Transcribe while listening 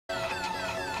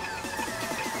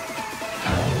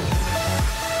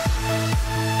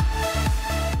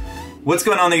What's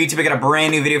going on there, YouTube? I got a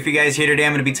brand new video for you guys here today.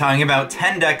 I'm going to be talking about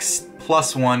 10 decks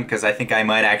plus one, because I think I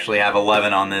might actually have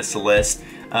 11 on this list,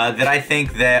 that I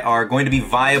think that are going to be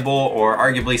viable or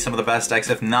arguably some of the best decks,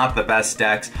 if not the best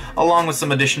decks, along with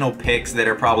some additional picks that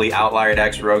are probably outlier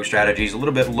decks, rogue strategies, a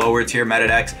little bit lower tier meta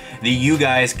decks that you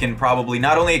guys can probably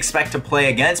not only expect to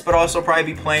play against, but also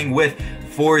probably be playing with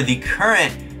for the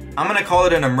current, I'm going to call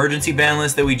it an emergency ban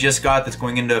list that we just got that's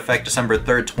going into effect December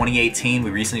 3rd, 2018. We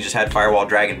recently just had Firewall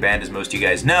Dragon banned, as most of you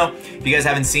guys know. If you guys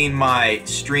haven't seen my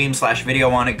stream/video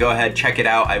on it, go ahead, check it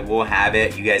out. I will have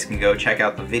it. You guys can go check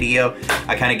out the video.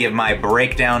 I kind of give my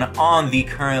breakdown on the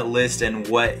current list and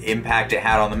what impact it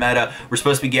had on the meta. We're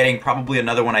supposed to be getting probably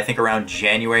another one, I think around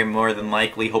January more than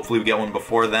likely. Hopefully we get one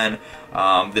before then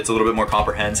that's a little bit more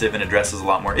comprehensive and addresses a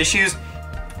lot more issues.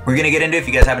 We're going to get into it. If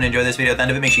you guys haven't enjoyed this video at the end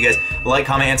of it, make sure you guys like,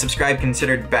 comment, and subscribe.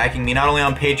 Consider backing me not only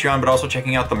on Patreon, but also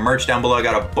checking out the merch down below. I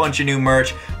got a bunch of new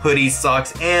merch, hoodies,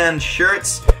 socks, and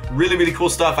shirts. Really, really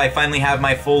cool stuff. I finally have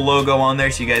my full logo on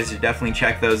there, so you guys should definitely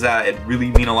check those out. It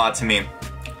really mean a lot to me.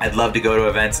 I'd love to go to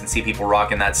events and see people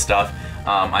rocking that stuff.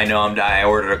 I know I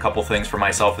ordered a couple things for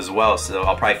myself as well, so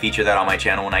I'll probably feature that on my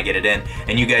channel when I get it in,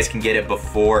 and you guys can get it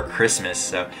before Christmas,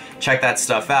 so check that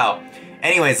stuff out.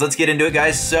 Anyways, let's get into it,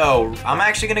 guys. So I'm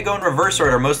actually going to go in reverse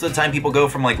order. Most of the time people go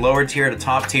from like lower tier to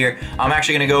top tier. I'm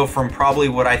actually going to go from probably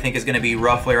what I think is going to be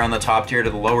roughly around the top tier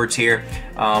to the lower tier,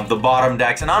 the bottom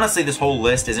decks. And honestly, this whole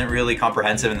list isn't really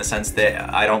comprehensive in the sense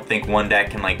that I don't think one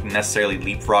deck can like necessarily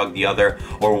leapfrog the other,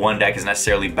 or one deck is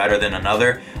necessarily better than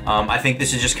another. I think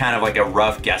this is just kind of like a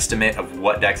rough guesstimate of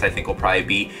what decks I think will probably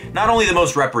be not only the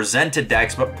most represented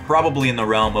decks, but probably in the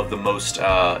realm of the most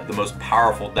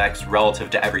powerful decks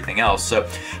relative to everything else. So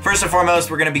first and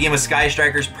foremost, we're going to begin with Sky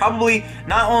Strikers. Probably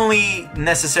not only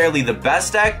necessarily the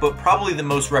best deck, but probably the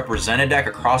most represented deck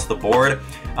across the board.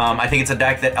 I think it's a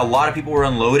deck that a lot of people were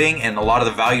unloading and a lot of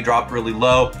the value dropped really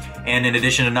low. And in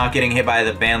addition to not getting hit by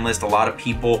the ban list, a lot of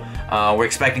people were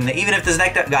expecting that even if this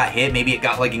deck got hit, maybe it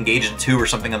got like engaged in 2 or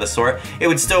something of the sort, it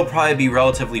would still probably be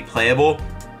relatively playable.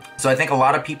 So I think a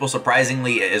lot of people,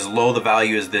 surprisingly, as low the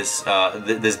value as this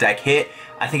this deck hit,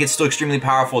 I think it's still extremely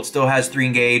powerful. It still has 3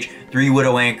 engage, 3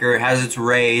 Widow Anchor, it has its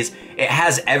raise, it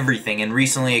has everything. And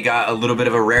recently it got a little bit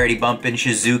of a rarity bump in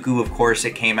Shizuku. Of course,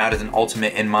 it came out as an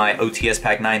ultimate in my OTS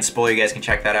Pack 9 spoiler. You guys can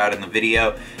check that out in the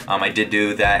video. I did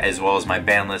do that as well as my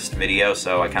ban list video,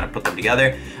 so I kind of put them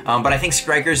together. But I think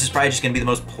Strikers is probably just going to be the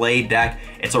most played deck.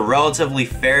 It's a relatively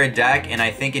fair deck, and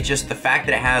I think it's just the fact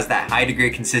that it has that high degree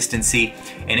of consistency,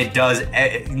 and it does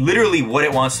literally what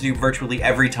it wants to do virtually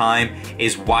every time,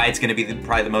 is why it's going to be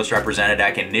probably the most represented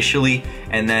deck initially,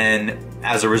 and then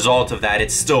as a result of that,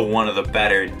 it's still one of the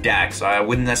better decks. So I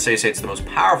wouldn't necessarily say it's the most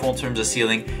powerful in terms of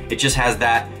ceiling. It just has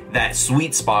that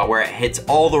sweet spot where it hits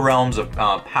all the realms of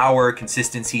power,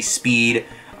 consistency, speed.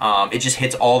 It just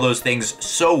hits all those things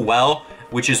so well,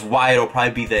 which is why it'll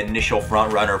probably be the initial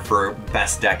front runner for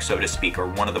best deck, so to speak, or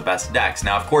one of the best decks.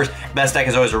 Now, of course, best deck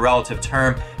is always a relative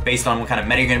term based on what kind of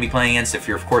meta you're going to be playing against. If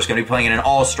you're, of course, going to be playing in an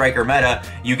all-striker meta,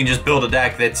 you can just build a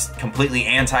deck that's completely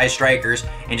anti-strikers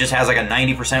and just has like a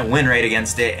 90% win rate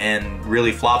against it and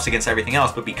really flops against everything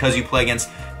else. But because you play against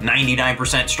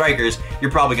 99% strikers, you're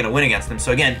probably going to win against them.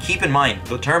 So again, keep in mind,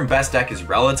 the term best deck is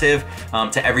relative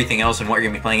to everything else and what you're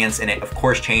going to be playing against, and it, of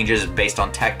course, changes based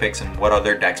on tech picks and what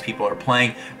other decks people are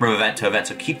playing from event to event,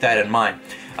 so keep that in mind.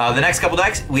 The next couple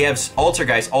decks, we have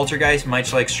Altergeist. Altergeist,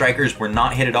 much like Strikers, were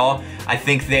not hit at all. I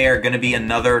think they are going to be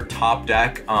another top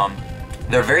deck.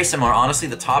 They're very similar. Honestly,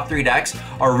 the top 3 decks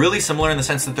are really similar in the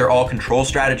sense that they're all control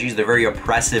strategies. They're very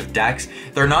oppressive decks.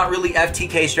 They're not really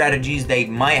FTK strategies. They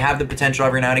might have the potential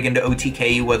every now and again to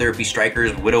OTK you, whether it be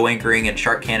Strikers, Widow Anchoring, and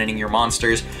Shark Cannoning your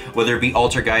monsters, whether it be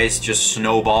Altergeist just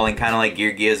snowballing kind of like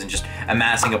Gear Gears and just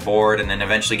amassing a board and then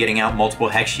eventually getting out multiple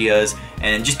Hexias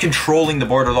and just controlling the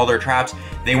board with all their traps.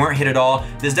 They weren't hit at all.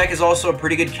 This deck is also a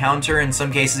pretty good counter in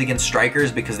some cases against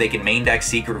Strikers because they can main deck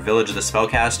Secret Village of the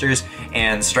Spellcasters,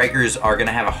 and Strikers are going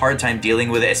to have a hard time dealing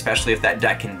with it, especially if that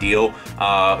deck can deal,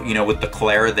 you know, with the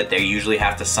Clara that they usually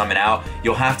have to summon out.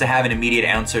 You'll have to have an immediate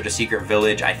answer to Secret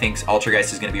Village. I think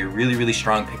Altergeist is going to be a really, really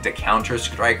strong pick to counter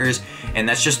Strikers, and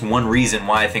that's just one reason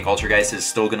why I think Altergeist is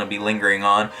still going to be lingering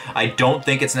on. I don't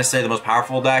think it's necessarily the most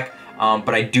powerful deck,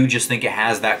 but I do just think it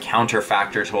has that counter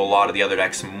factor to a lot of the other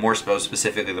decks, more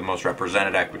specifically the most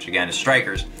represented deck, which again is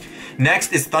Strikers.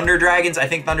 Next is Thunder Dragons. I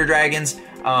think Thunder Dragons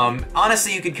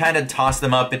Honestly, you could kind of toss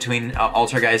them up between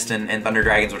Altergeist and Thunder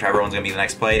Dragons, whichever one's going to be the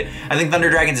next played. I think Thunder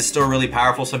Dragons is still really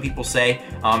powerful, some people say.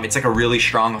 It's like a really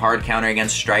strong hard counter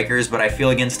against strikers, but I feel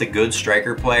against a good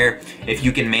striker player, if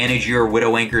you can manage your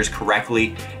Widow Anchors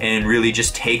correctly and really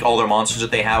just take all their monsters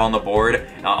that they have on the board,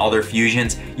 all their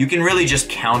fusions, you can really just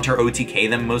counter OTK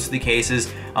them most of the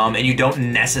cases, and you don't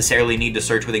necessarily need to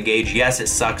search with Engage. Yes, it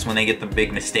sucks when they get the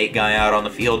big mistake guy out on the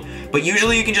field, but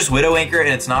usually you can just Widow Anchor and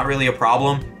it's not really a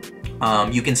problem.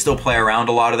 You can still play around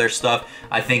a lot of their stuff.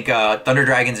 I think Thunder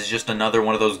Dragons is just another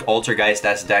one of those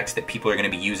Altergeist-esque decks that people are going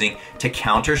to be using to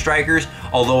counter strikers,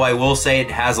 although I will say it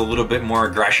has a little bit more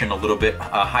aggression, a little bit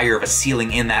higher of a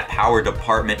ceiling in that power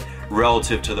department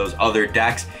relative to those other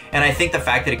decks, and I think the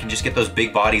fact that it can just get those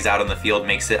big bodies out on the field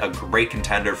makes it a great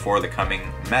contender for the coming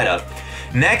meta.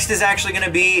 Next is actually going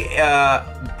to be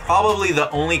probably the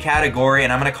only category,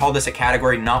 and I'm going to call this a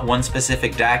category, not one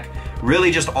specific deck,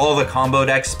 really just all the combo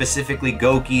decks, specifically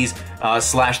Gokis,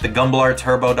 slash the Gumblar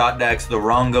Turbo Dot decks, the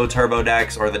Rongo Turbo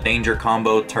decks, or the Danger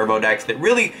Combo Turbo decks that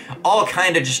really all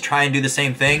kind of just try and do the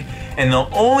same thing. And the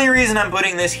only reason I'm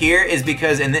putting this here is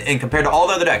because, and compared to all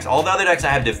the other decks I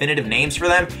have definitive names for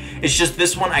them. It's just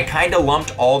this one, I kind of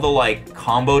lumped all the like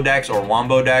combo decks or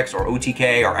wombo decks or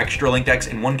OTK or extra link decks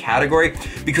in one category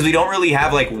because we don't really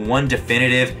have like one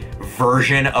definitive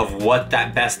version of what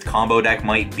that best combo deck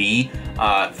might be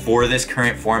for this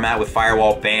current format, with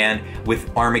Firewall Ban,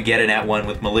 with Armageddon at 1,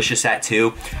 with Malicious at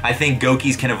 2. I think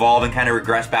Gokis can evolve and kind of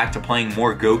regress back to playing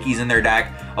more Gokis in their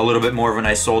deck, a little bit more of a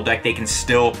nice soul deck. They can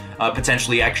still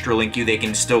potentially extra link you. They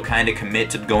can still kind of commit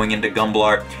to going into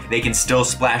Gumblar. They can still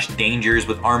splash dangers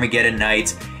with Armageddon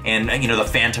Knights and you know, the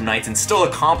Phantom Knights, and still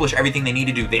accomplish everything they need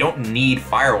to do. They don't need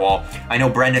Firewall. I know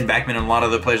Brendan Beckman and a lot of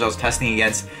the players I was testing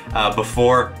against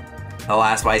before the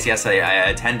last YCS I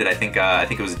attended, I think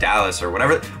it was Dallas or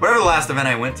whatever the last event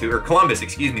I went to, or Columbus,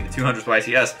 excuse me, the 200th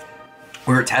YCS,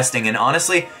 we were testing, and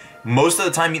honestly, most of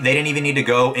the time, they didn't even need to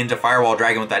go into Firewall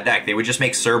Dragon with that deck. They would just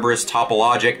make Cerberus,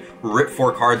 Topologic, rip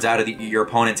 4 cards out of your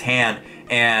opponent's hand,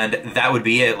 and that would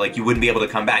be it. Like, you wouldn't be able to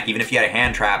come back. Even if you had a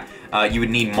hand trap, you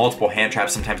would need multiple hand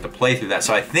traps sometimes to play through that.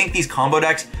 So I think these combo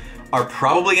decks are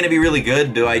probably going to be really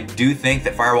good, though I do think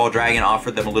that Firewall Dragon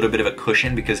offered them a little bit of a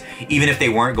cushion, because even if they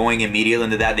weren't going immediately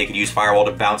into that, they could use Firewall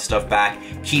to bounce stuff back,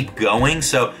 keep going.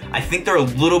 So I think they're a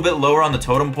little bit lower on the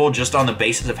totem pole just on the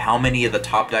basis of how many of the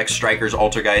top decks, Strikers,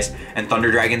 Altergeist, and Thunder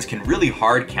Dragons, can really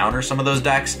hard counter some of those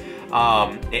decks.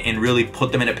 And really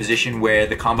put them in a position where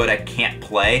the combo deck can't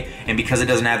play, and because it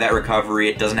doesn't have that recovery,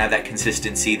 it doesn't have that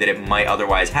consistency that it might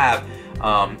otherwise have,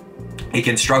 it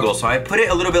can struggle. So I put it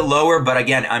a little bit lower, but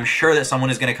again, I'm sure that someone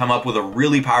is going to come up with a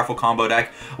really powerful combo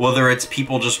deck, whether it's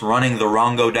people just running the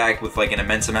Rongo deck with like an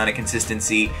immense amount of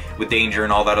consistency with danger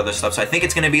and all that other stuff. So I think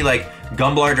it's going to be like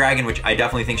Gumblar Dragon, which I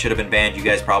definitely think should have been banned. You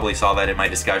guys probably saw that in my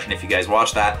discussion if you guys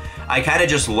watched that. I kind of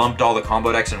just lumped all the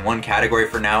combo decks in one category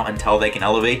for now until they can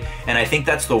elevate, and I think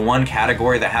that's the one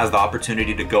category that has the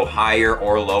opportunity to go higher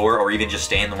or lower, or even just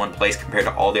stay in the one place compared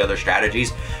to all the other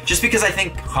strategies, just because I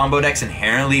think combo decks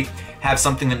inherently have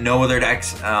something that no other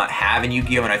decks have in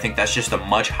Yu-Gi-Oh! And I think that's just a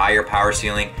much higher power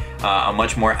ceiling, a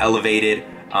much more elevated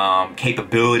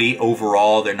capability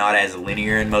overall. They're not as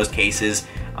linear in most cases.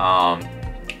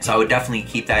 So I would definitely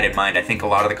keep that in mind. I think a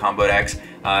lot of the combo decks,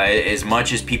 as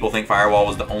much as people think Firewall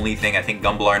was the only thing, I think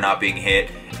Gumblar not being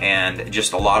hit, and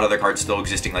just a lot of other cards still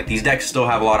existing. Like, these decks still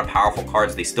have a lot of powerful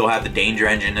cards. They still have the Danger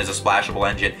Engine as a splashable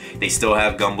engine. They still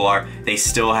have Gumblar. They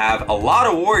still have a lot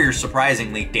of Warriors,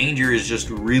 surprisingly. Danger is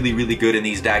just really, really good in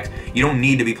these decks. You don't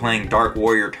need to be playing Dark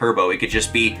Warrior Turbo. It could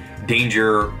just be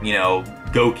Danger, you know,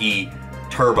 Goki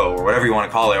Turbo, or whatever you want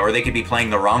to call it, or they could be playing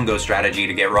the Rongo strategy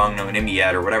to get Rongno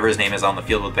Nimbiat, or whatever his name is on the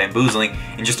field with Bamboozling,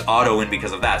 and just auto-win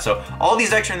because of that. So all these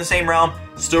decks are in the same realm,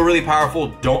 still really powerful.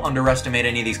 Don't underestimate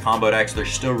any of these combo decks. They're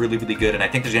still really, really good, and I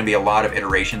think there's going to be a lot of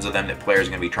iterations of them that players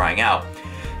are going to be trying out.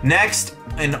 Next,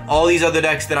 and all these other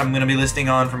decks that I'm going to be listing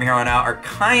on from here on out are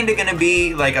kind of going to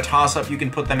be like a toss-up. You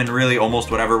can put them in really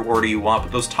almost whatever order you want,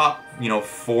 but those top, you know,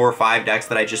 4 or 5 decks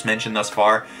that I just mentioned thus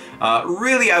far,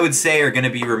 really I would say are going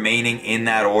to be remaining in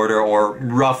that order, or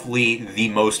roughly the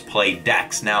most played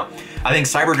decks. Now, I think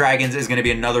Cyber Dragons is going to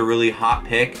be another really hot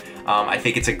pick. I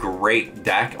think it's a great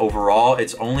deck overall.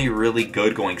 It's only really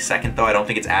good going second, though. I don't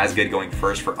think it's as good going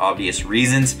first for obvious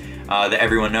reasons that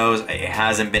everyone knows. It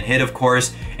hasn't been hit, of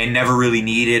course. It never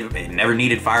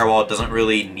needed Firewall. It doesn't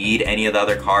really need any of the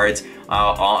other cards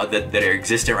that are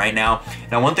existent right now.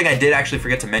 Now, one thing I did actually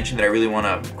forget to mention that I really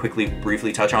want to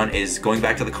briefly touch on is going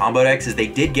back to the combo decks, is they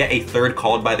did get a third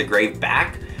Called by the Grave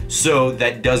back. So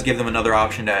that does give them another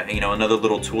option to, you know, another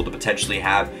little tool to potentially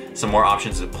have some more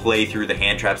options to play through the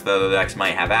hand traps that other decks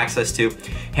might have access to.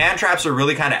 Hand traps are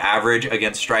really kind of average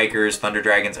against Strikers, Thunder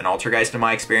Dragons, and Altergeist in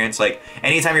my experience. Like,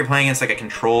 anytime you're playing against like a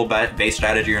control-based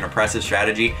strategy or an oppressive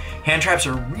strategy, hand traps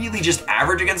are really just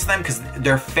average against them because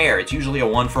they're fair. It's usually a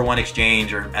 1-for-1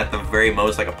 exchange, or at the very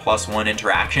most like a +1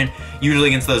 interaction. Usually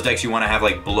against those decks you want to have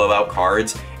like blowout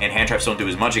cards, and hand traps don't do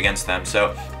as much against them.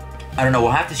 So I don't know,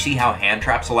 we'll have to see how hand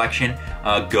trap selection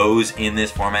goes in this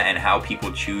format and how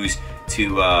people choose to,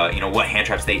 you know, what hand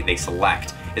traps they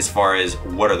select as far as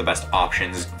what are the best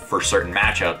options for certain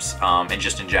matchups, and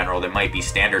just in general that might be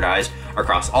standardized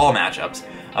across all matchups.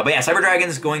 But yeah, Cyber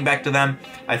Dragons, going back to them,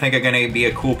 I think are going to be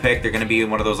a cool pick. They're going to be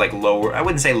one of those like lower, I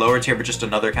wouldn't say lower tier, but just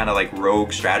another kind of like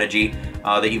rogue strategy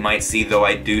that you might see, though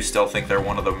I do still think they're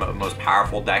one of the most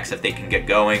powerful decks if they can get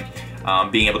going.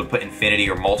 Being able to put Infinity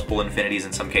or multiple Infinities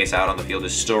in some case out on the field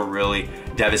is still really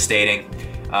devastating.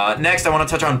 Next, I want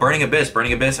to touch on Burning Abyss.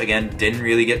 Burning Abyss, again, didn't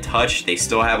really get touched. They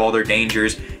still have all their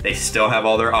dangers. They still have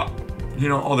all their, you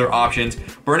know, all their options.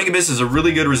 Burning Abyss is a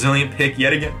really good resilient pick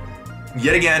yet again.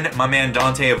 Yet again, my man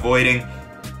Dante avoiding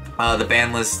the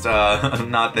ban list.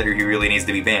 Not that he really needs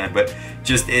to be banned, but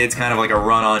just it's kind of like a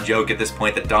run-on joke at this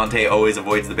point that Dante always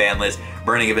avoids the ban list.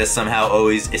 Burning Abyss somehow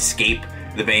always escape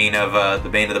the bane of the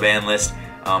ban list.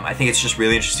 I think it's just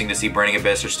really interesting to see Burning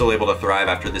Abyss are still able to thrive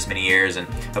after this many years, and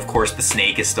of course the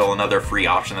Snake is still another free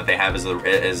option that they have as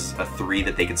a 3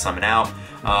 that they can summon out.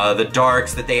 The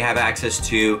Darks that they have access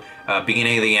to,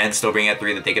 beginning of the end, still bringing at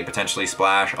 3 that they could potentially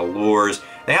splash. Allures.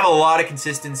 They have a lot of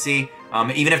consistency.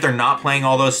 Even if they're not playing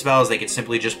all those spells, they could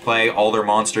simply just play all their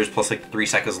monsters plus like 3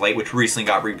 Seconds Late, which recently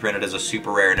got reprinted as a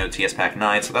super rare in OTS Pack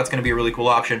 9, so that's going to be a really cool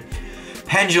option.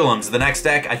 Pendulums, the next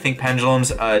deck. I think Pendulums,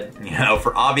 you know,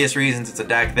 for obvious reasons, it's a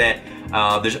deck that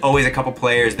there's always a couple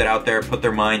players that out there put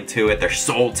their mind to it, their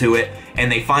soul to it, and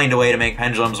they find a way to make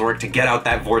Pendulums work, to get out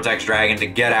that Vortex Dragon, to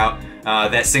get out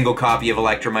that single copy of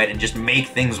Electromite and just make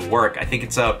things work. I think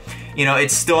it's a, you know, it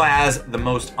still has the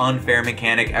most unfair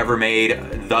mechanic ever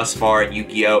made thus far in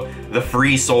Yu-Gi-Oh! The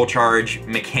free Soul Charge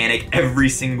mechanic every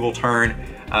single turn.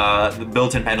 The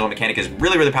built-in pendulum mechanic is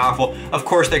really, really powerful. Of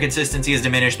course, their consistency is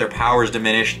diminished, their power is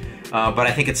diminished, but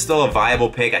I think it's still a viable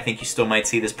pick. I think you still might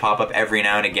see this pop up every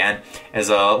now and again as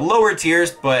a lower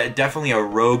tiers, but definitely a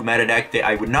rogue meta deck that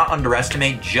I would not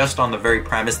underestimate, just on the very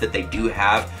premise that they do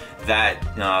have that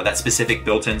that specific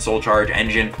built-in Soul Charge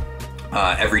engine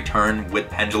every turn with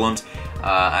pendulums.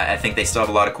 I think they still have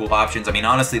a lot of cool options. I mean,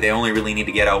 honestly, they only really need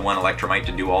to get out one Electromite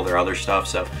to do all their other stuff,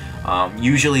 so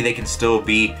usually they can still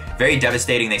be very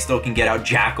devastating. They still can get out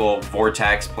Jackal,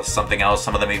 Vortex, plus something else.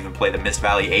 Some of them even play the Mist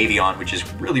Valley Avion, which is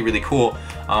really, really cool.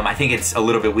 I think it's a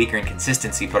little bit weaker in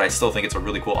consistency, but I still think it's a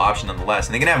really cool option nonetheless.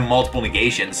 And they can have multiple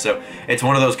negations, so it's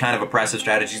one of those kind of oppressive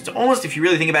strategies. It's almost, if you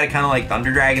really think about it, kind of like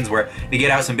Thunder Dragons, where they get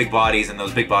out some big bodies, and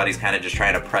those big bodies kind of just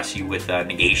try to press you with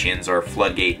negations or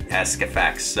Floodgate-esque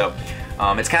effects. So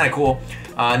it's kind of cool.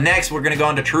 Next, we're going to go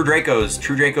on to True Dracos.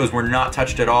 True Dracos were not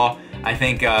touched at all. I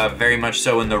think very much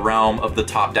so in the realm of the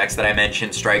top decks that I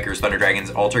mentioned, Strikers, Thunder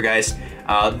Dragons, Altergeist.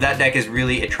 That deck is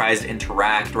really, it tries to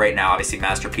interact right now. Obviously,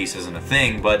 Masterpiece isn't a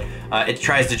thing, but it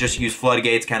tries to just use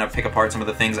Floodgates, kind of pick apart some of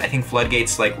the things. I think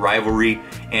Floodgates like Rivalry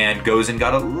and Gozen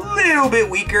got a little bit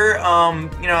weaker.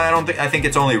 You know, I think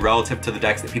it's only relative to the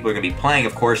decks that people are going to be playing,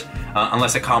 of course,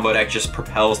 unless a combo deck just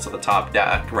propels to the top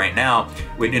deck right now,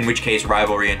 in which case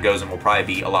Rivalry and Gozen will probably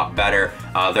be a lot better.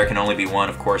 There Can Only Be One,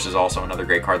 of course, is also another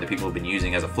great card that people have been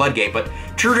using as a Floodgate, but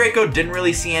True Draco didn't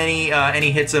really see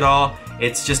any hits at all.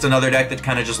 It's just another deck that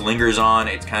kind of just lingers on.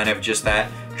 It's kind of just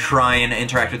that try and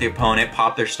interact with the opponent,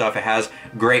 pop their stuff. It has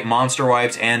great monster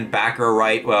wipes and backer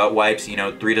wipes, you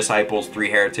know, 3 Disciples, 3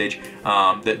 Heritage,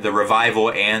 the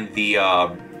Revival, and the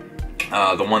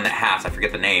one that halves, I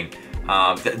forget the name.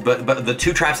 But the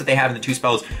 2 traps that they have and the 2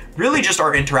 spells really just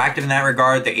are interactive in that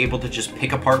regard. They're able to just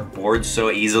pick apart boards so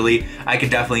easily. I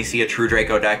could definitely see a True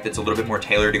Draco deck that's a little bit more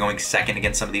tailored to going second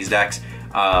against some of these decks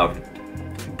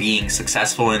being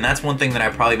successful, and that's one thing that I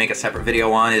probably make a separate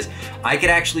video on, is I could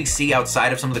actually see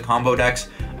outside of some of the combo decks,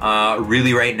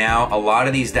 really right now, a lot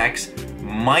of these decks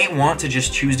might want to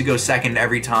just choose to go second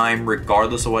every time,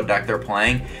 regardless of what deck they're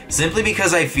playing, simply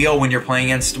because I feel when you're playing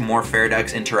against more fair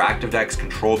decks, interactive decks,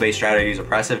 control-based strategies,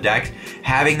 oppressive decks,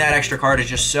 having that extra card is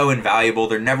just so invaluable.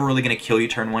 They're never really going to kill you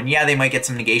turn 1. Yeah, they might get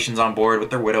some negations on board with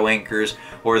their Widow Anchors,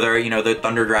 or their, you know, their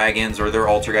Thunder Dragons, or their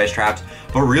Altergeist traps,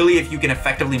 but really, if you can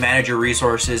effectively manage your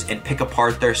resources and pick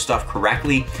apart their stuff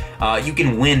correctly, you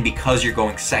can win because you're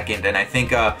going second. And I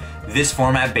think this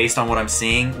format, based on what I'm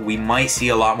seeing, we might see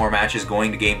a lot more matches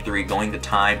going to Game 3, going to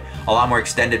time, a lot more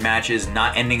extended matches,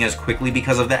 not ending as quickly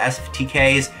because of the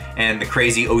SFTKs, and the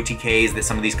crazy OTKs that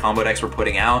some of these combo decks were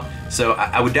putting out. So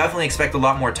I would definitely expect a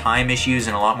lot more time issues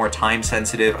and a lot more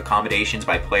time-sensitive accommodations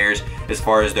by players as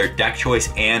far as their deck choice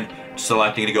and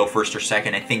selecting to go first or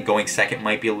second. I think going second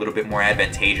might be a little bit more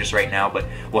advantageous right now, but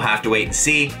we'll have to wait and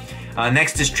see.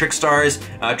 Next is Trickstars.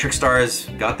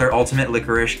 Trickstars got their ultimate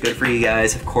licorice. Good for you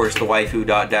guys. Of course, the waifu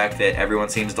dot deck that everyone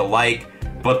seems to like,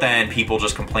 but then people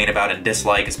just complain about and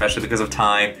dislike, especially because of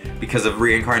time, because of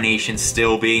reincarnation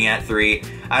still being at 3.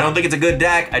 I don't think it's a good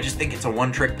deck. I just think it's a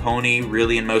one-trick pony,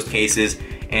 really, in most cases,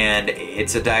 and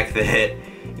it's a deck that,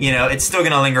 you know, it's still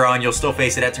gonna linger on. You'll still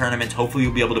face it at tournaments. Hopefully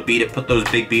you'll be able to beat it, put those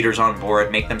big beaters on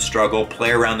board, make them struggle,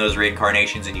 play around those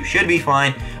reincarnations, and you should be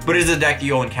fine. But it is a deck that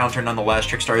you'll encounter nonetheless.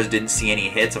 Trickstars didn't see any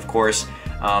hits, of course.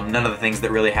 None of the things that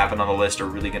really happened on the list are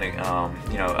really gonna,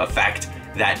 you know, affect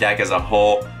that deck as a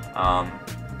whole.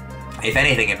 If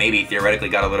anything, it maybe theoretically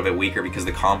got a little bit weaker because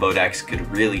the combo decks could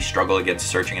really struggle against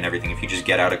searching and everything. If you just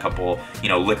get out a couple, you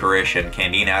know, Licorice and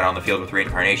Candina out on the field with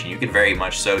Reincarnation, you could very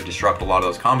much so disrupt a lot of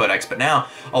those combo decks. But now,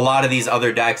 a lot of these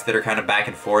other decks that are kind of back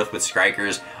and forth with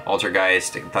Strikers,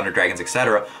 Altergeist, Thunder Dragons,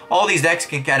 etc., all these decks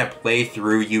can kind of play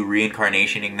through you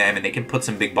reincarnationing them, and they can put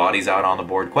some big bodies out on the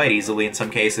board quite easily in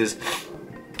some cases.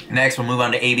 Next, we'll move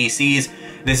on to ABCs.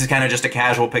 This is kind of just a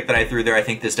casual pick that I threw there. I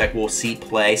think this deck will see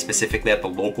play specifically at the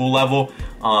local level,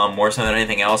 more so than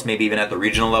anything else, maybe even at the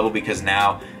regional level, because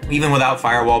now, even without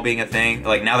Firewall being a thing,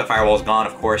 like now that Firewall's gone,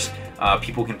 of course,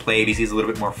 people can play ABCs a little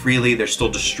bit more freely. There's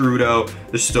still Destrudo,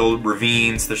 there's still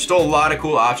Ravines, there's still a lot of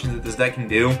cool options that this deck can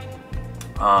do.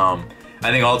 I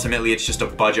think ultimately it's just a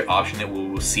budget option that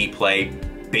we'll see play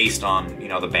based on, you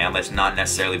know, the ban list, not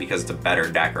necessarily because it's a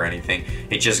better deck or anything.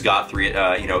 It just got 3,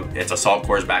 you know, its Assault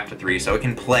Cores back to 3, so it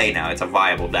can play now. It's a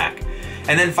viable deck.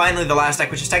 And then finally the last deck,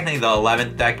 which is technically the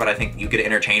 11th deck, but I think you could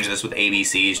interchange this with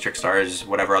ABCs, Trickstars,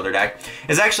 whatever other deck,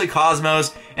 is actually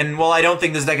Cosmos. And while I don't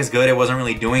think this deck is good, it wasn't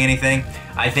really doing anything,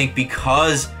 I think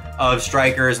because of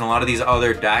Strikers and a lot of these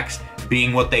other decks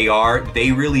being what they are,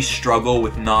 they really struggle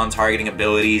with non-targeting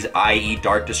abilities, i.e.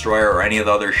 Dark Destroyer or any of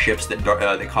the other ships that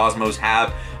the Cosmos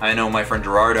have. I know my friend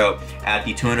Gerardo at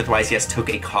the 200th YCS took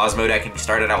a Cosmo deck and he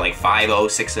started out like 5-0,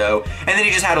 6-0, and then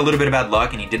he just had a little bit of bad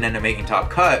luck and he didn't end up making top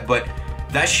cut, but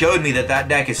that showed me that that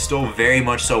deck is still very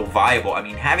much so viable. I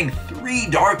mean, having 3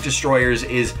 Dark Destroyers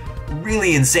is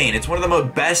really insane. It's one of the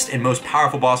best and most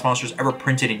powerful boss monsters ever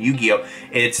printed in Yu-Gi-Oh!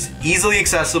 It's easily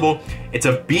accessible, it's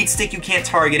a beat stick, you can't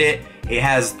target it, it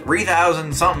has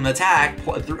 3,000 something attack,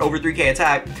 over 3k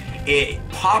attack, it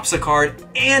pops a card,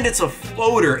 and it's a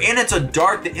floater, and it's a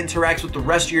dark that interacts with the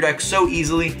rest of your deck so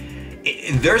easily.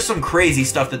 There's some crazy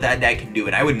stuff that deck can do,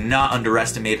 and I would not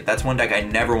underestimate it. That's one deck I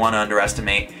never want to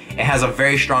underestimate. It has a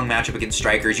very strong matchup against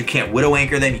Strikers. You can't Widow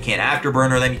Anchor them, you can't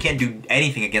Afterburner them, you can't do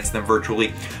anything against them virtually.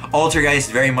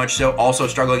 Altergeist, very much so, also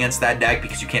struggle against that deck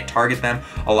because you can't target them.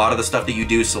 A lot of the stuff that you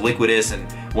do, Soliquidus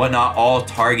and whatnot, all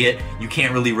target. You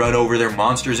can't really run over their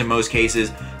monsters in most cases.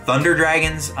 Thunder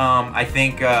Dragons, I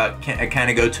think,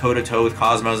 kind of go toe-to-toe with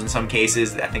Cosmos in some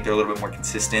cases. I think they're a little bit more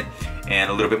consistent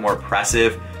and a little bit more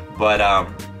oppressive. But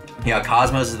yeah,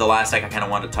 Cosmos is the last deck I kind of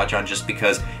wanted to touch on just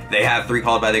because they have 3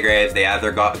 Called by the Graves, they have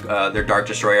their Dark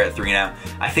Destroyer at 3 now.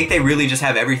 I think they really just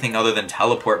have everything other than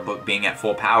Teleport but being at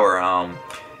full power.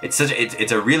 It's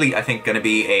a really, I think, going to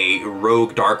be a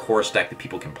rogue Dark Horse deck that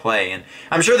people can play. And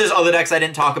I'm sure there's other decks I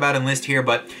didn't talk about and list here,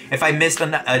 but if I missed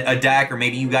a deck or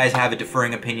maybe you guys have a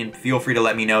differing opinion, feel free to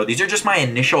let me know. These are just my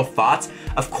initial thoughts.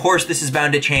 Of course, this is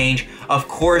bound to change. Of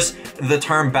course, the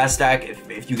term best deck,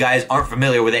 if you guys aren't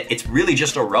familiar with it, it's really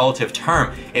just a relative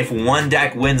term. If one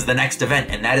deck wins the next event,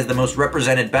 and that is the most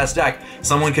represented best deck,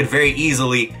 someone could very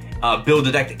easily build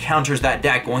a deck that counters that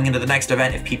deck going into the next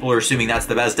event if people are assuming that's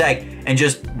the best deck, and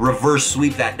just reverse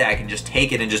sweep that deck and just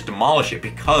take it and just demolish it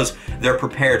because they're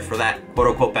prepared for that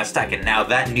quote-unquote best deck. And now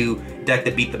that new deck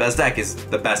that beat the best deck is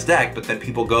the best deck, but then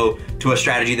people go to a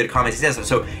strategy that accommodates them.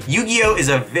 So Yu-Gi-Oh! Is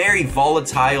a very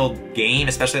volatile game,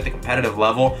 especially at the competitive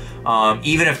level.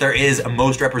 Even if there is a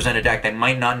most represented deck, that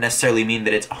might not necessarily mean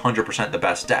that it's 100% the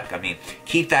best deck. I mean,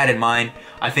 keep that in mind.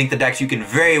 I think the decks you can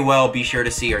very well be sure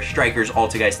to see are Strikers,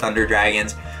 Altergeist, Thunder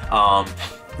Dragons.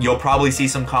 You'll probably see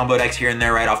some combo decks here and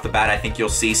there right off the bat. I think you'll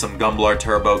see some Gumblar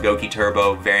Turbo, Goki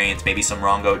Turbo variants, maybe some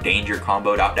Rongo Danger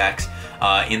combo decks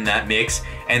in that mix.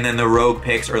 And then the rogue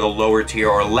picks or the lower tier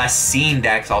or less seen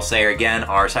decks, I'll say again,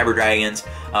 are Cyber Dragons,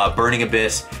 Burning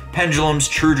Abyss, Pendulums,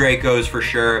 True Dracos for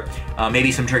sure,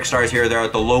 maybe some Trickstars here or there.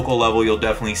 At the local level, you'll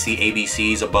definitely see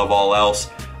ABCs above all else.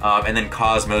 And then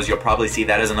Cosmos, you'll probably see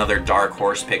that as another dark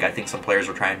horse pick. I think some players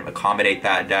were trying to accommodate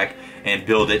that deck and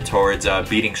build it towards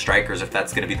beating Strikers if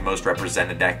that's going to be the most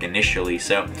represented deck initially.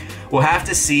 So we'll have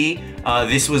to see.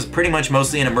 This was pretty much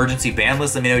mostly an emergency ban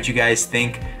list. Let me know what you guys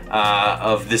think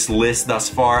of this list thus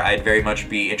far. I'd very much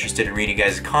be interested in reading you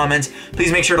guys' comments.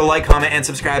 Please make sure to like, comment, and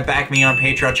subscribe. Back me on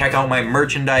Patreon. Check out my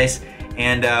merchandise.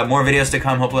 And more videos to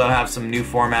come. Hopefully I'll have some new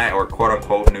format, or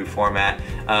quote-unquote new format,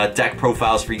 deck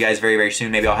profiles for you guys very, very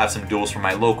soon. Maybe I'll have some duels for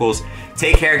my locals.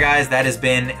 Take care, guys. That has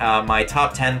been my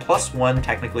top 10 plus 1,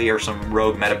 technically, or some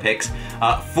rogue meta picks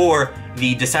for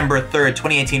the December 3rd,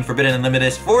 2018 Forbidden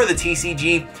Unlimited for the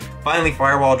TCG. Finally,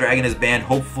 Firewall Dragon is banned.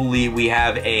 Hopefully we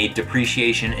have a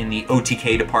depreciation in the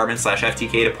OTK department /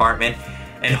 FTK department.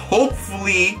 And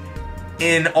hopefully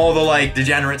in all the, like,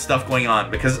 degenerate stuff going on.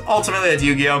 Because ultimately that's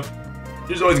Yu-Gi-Oh!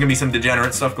 There's always gonna be some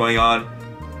degenerate stuff going on.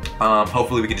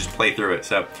 Hopefully we can just play through it.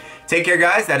 So take care,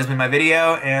 guys. That has been my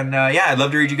video. And yeah, I'd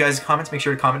love to read you guys' comments. Make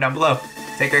sure to comment down below.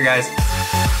 Take care,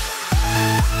 guys.